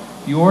Bishop,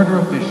 the order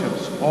of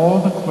bishops, all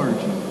the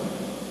clergy,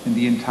 and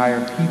the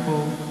entire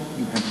people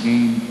you have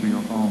gained for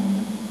your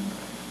own.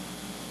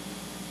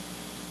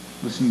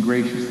 Listen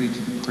graciously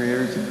to the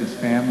prayers of this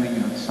family you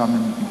have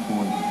summoned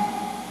before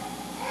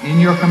you. In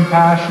your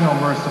compassion, O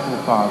merciful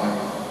Father,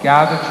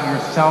 gather to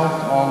yourself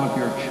all of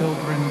your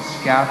children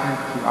scattered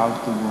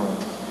throughout the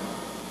world.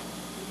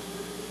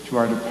 To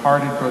our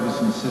departed brothers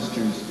and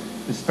sisters,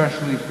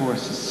 especially for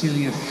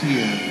Cecilia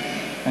Sear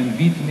and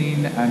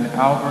Vitline and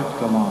Albert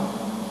Gallant,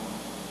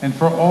 and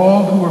for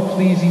all who were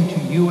pleasing to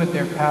you at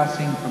their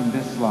passing from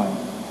this life,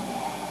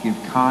 give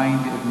kind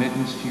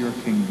admittance to your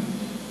kingdom.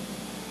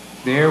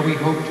 There we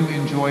hope to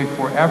enjoy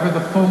forever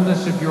the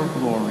fullness of your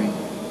glory,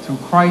 through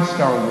Christ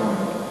our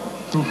Lord,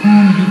 through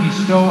whom you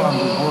bestow on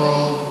the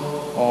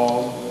world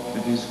all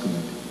that is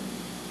good.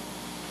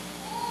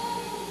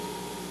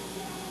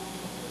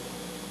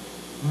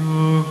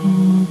 Through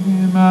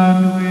him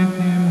and with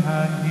him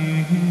and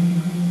in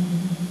him,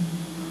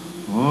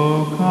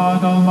 O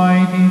God,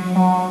 Almighty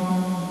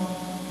Father,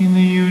 in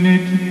the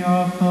unity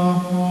of the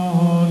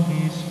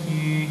Holy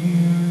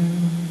Spirit,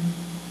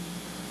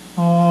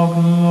 all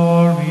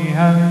glory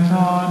and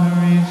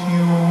honor is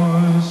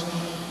yours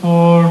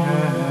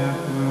forever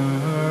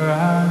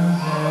and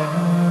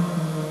ever.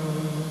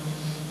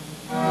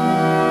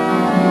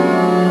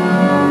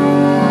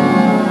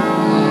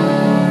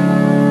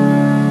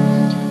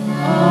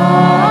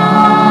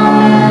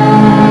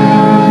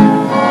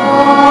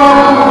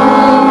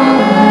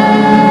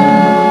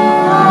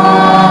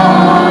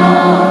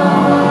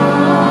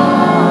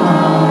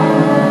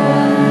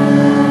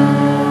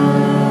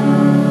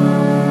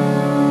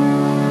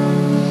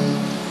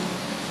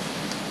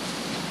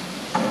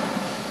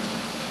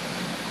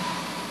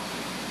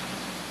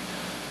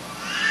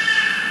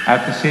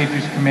 At the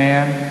Savior's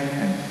command,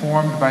 and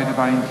formed by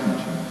divine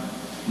teaching,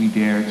 we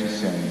dare to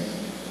say,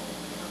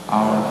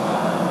 Our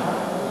Father,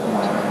 who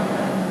art in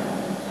heaven,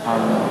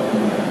 hallowed be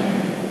thy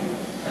name.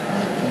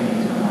 Thy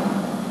kingdom come,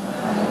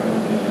 thy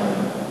will be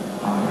done,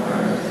 on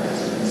earth as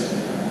it is in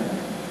heaven.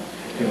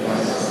 Give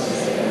us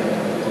this day our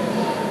daily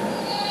bread,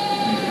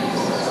 and forgive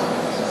us our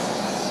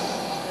trespasses,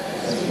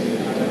 as we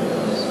forgive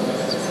those who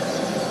trespass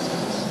against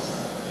us.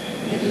 And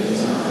lead us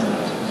not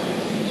into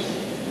temptation,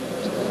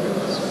 but deliver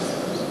us from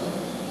evil.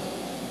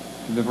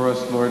 Deliver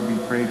us, Lord, we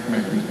pray, from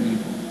every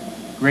evil.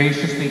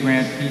 Graciously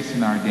grant peace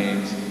in our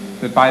days,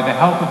 that by the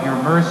help of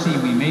your mercy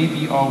we may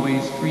be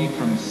always free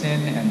from sin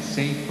and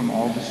safe from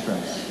all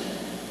distress,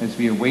 as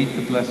we await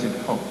the blessed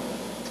hope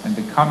and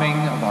the coming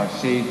of our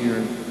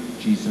Savior,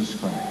 Jesus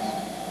Christ.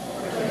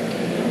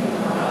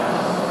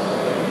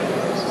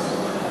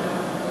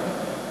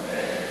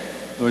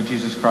 Lord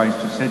Jesus Christ,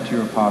 who said to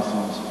your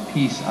apostles,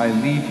 "Peace I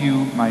leave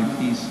you, my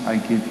peace I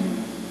give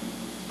you,"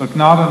 look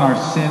not on our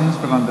sins,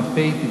 but on the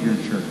faith of your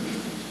church,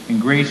 and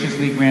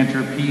graciously grant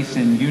her peace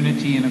and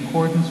unity in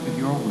accordance with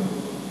your will,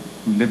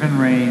 who live and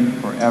reign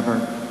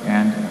forever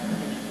and ever.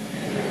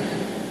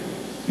 Amen.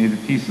 May the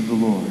peace of the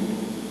Lord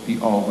be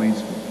always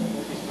with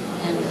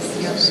you. And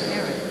with your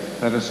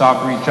spirit. Let us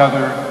offer each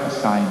other a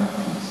sign of peace.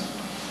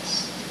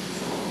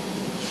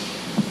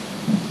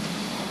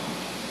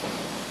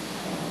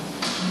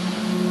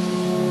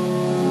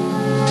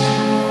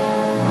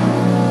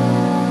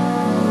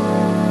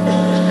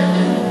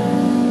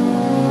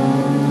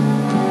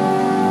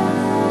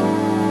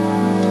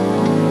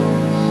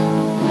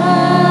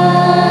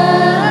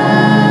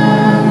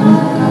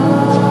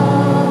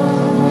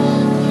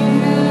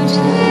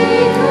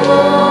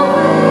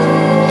 Away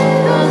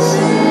the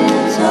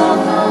sins of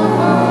the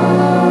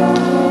world.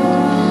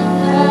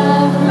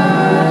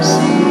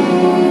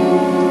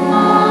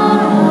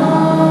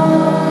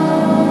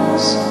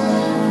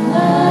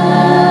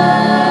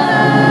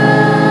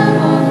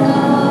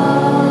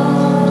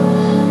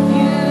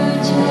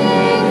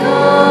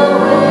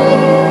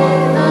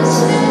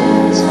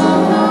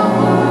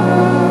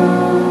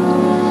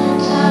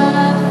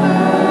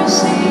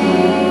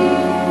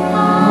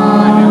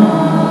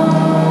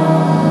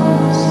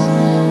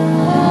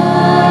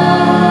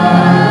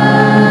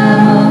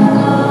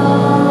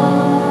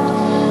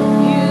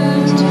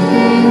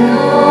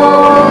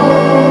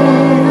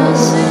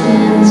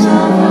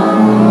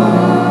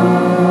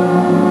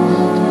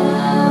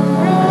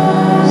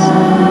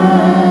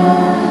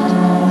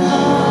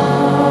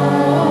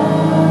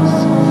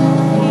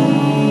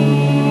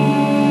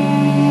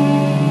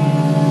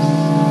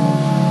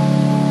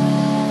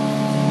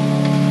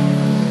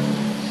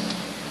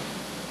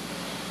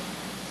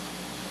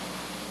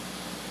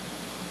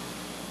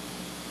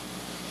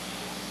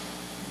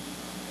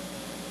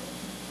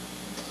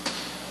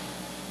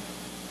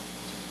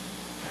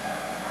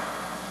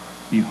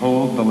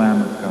 Behold the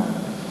Lamb of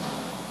God.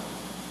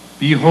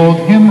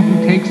 Behold him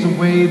who takes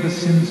away the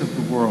sins of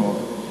the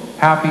world.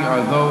 Happy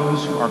are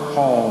those who are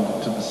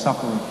called to the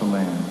supper of the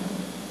Lamb.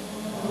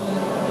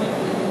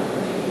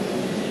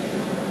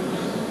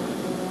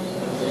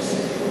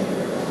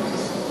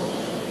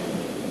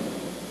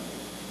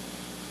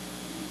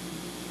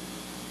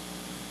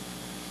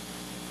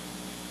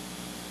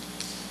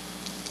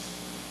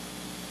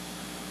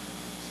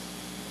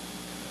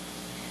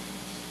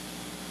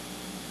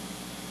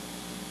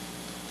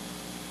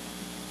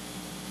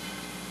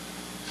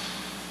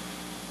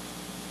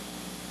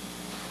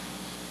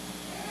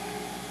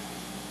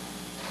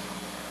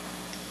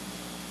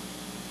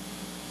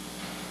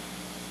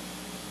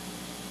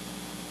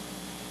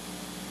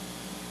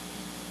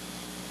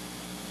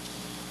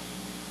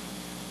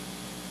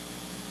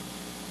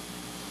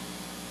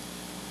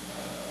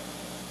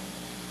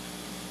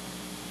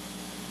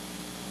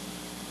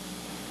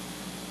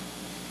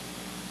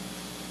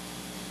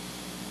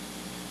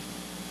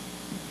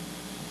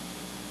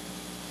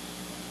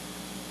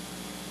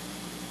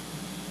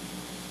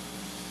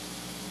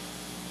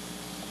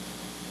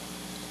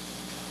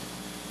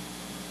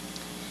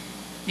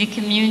 The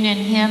communion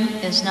hymn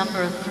is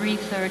number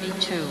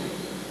 332,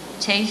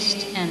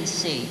 Taste and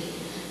See,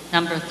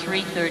 number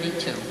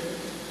 332. Taste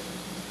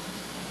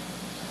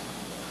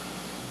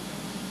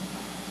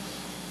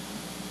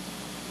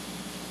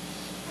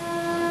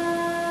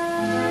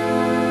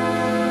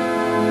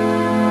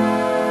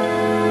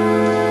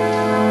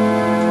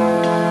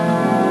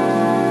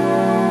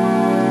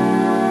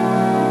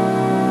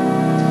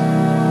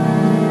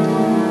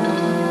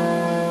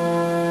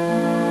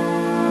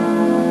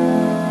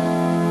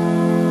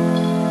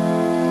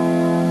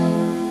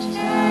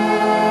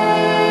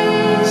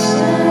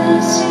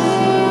and see.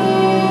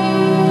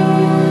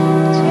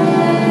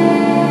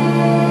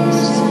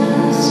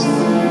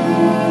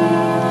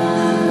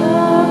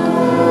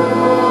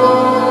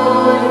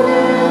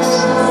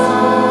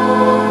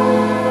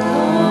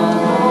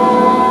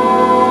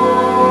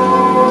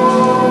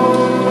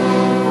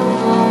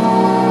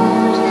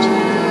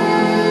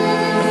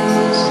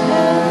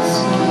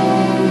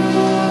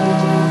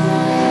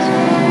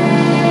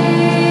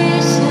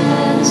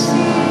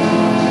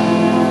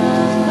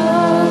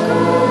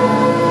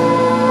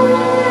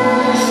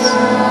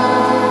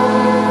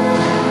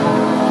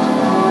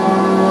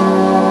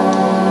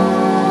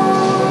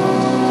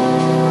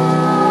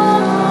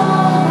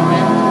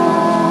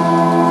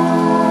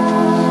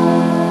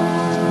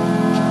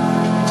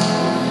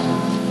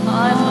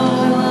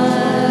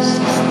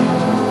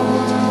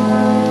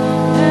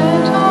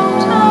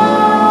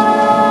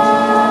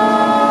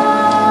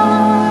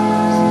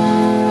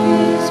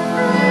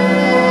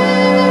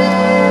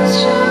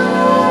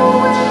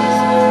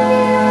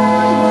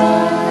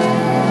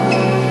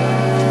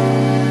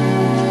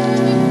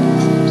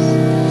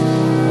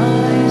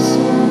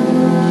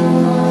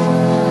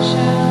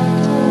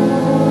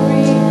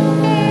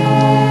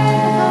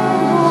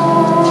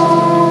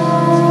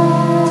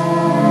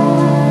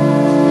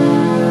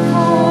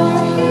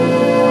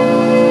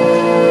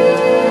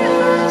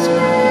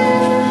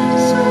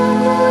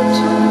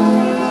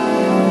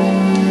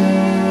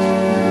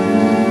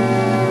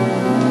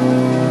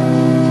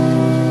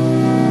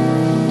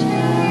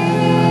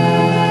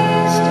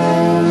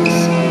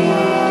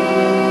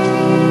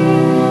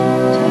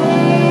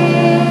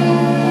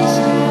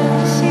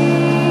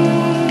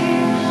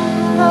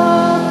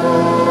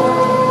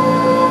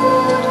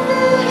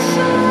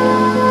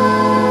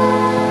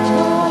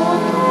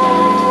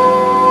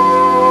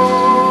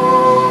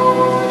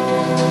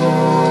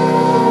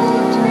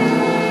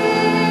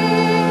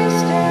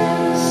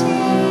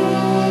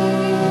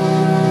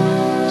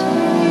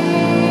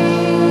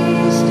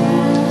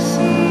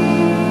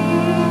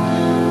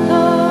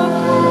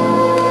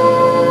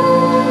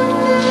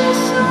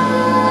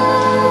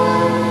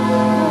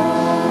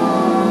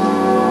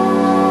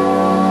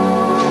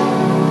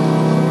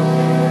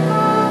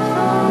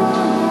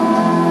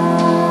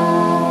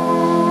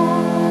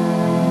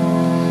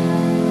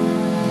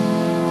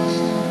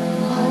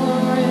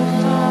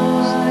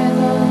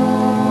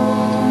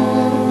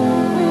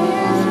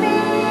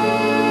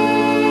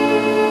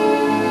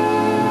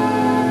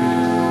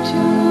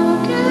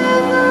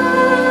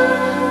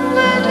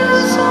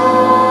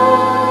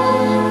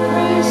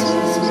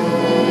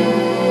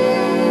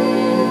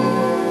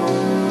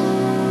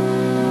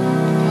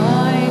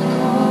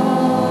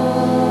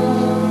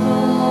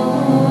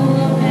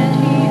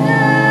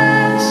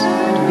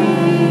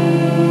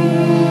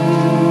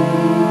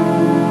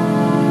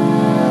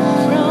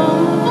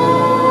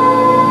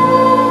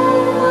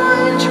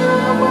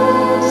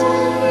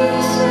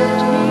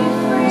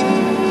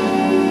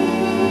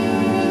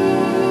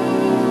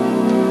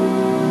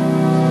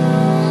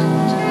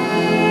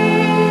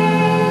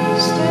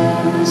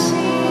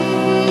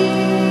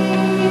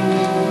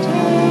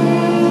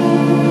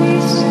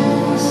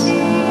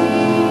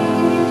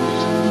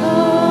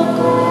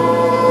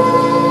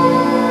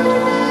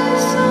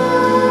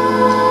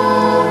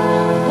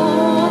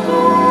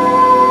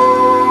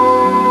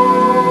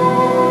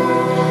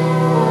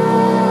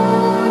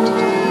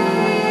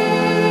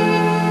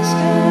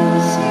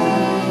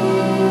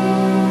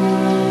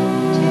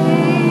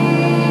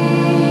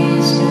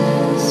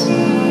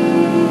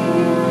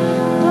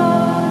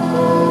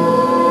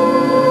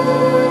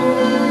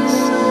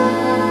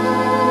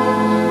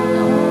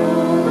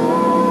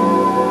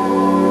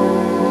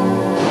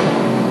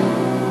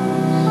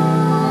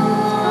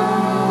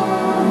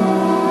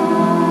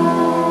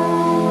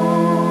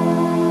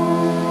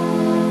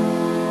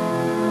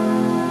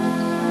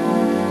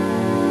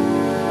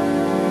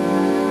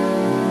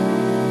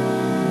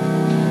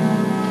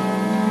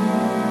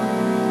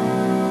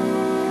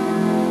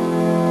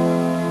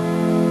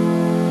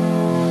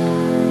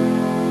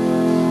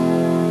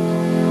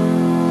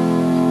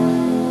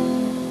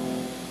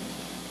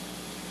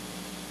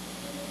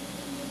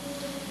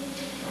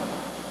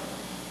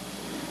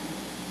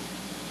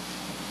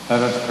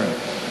 Let us pray.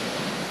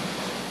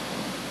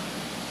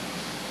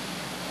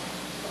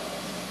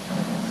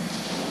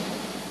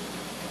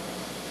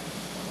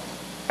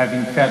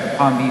 Having fed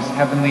upon these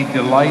heavenly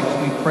delights,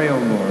 we pray, O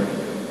Lord,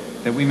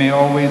 that we may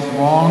always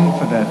long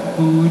for that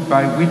food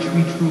by which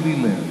we truly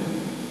live,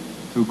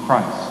 through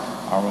Christ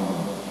our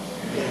Lord.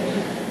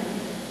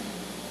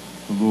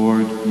 The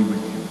Lord be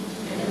with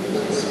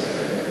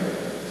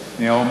you.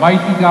 May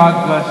Almighty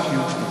God bless you,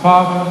 the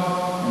Father,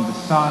 and the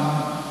Son,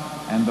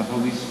 and the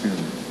Holy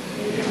Spirit.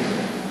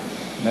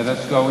 Let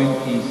us go in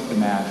peace. The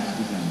Mass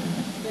is ended.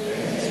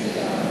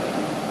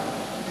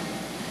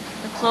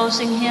 The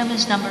closing hymn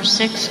is number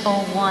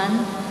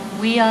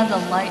 601, We Are the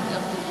Light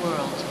of the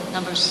World,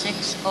 number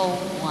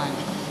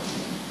 601.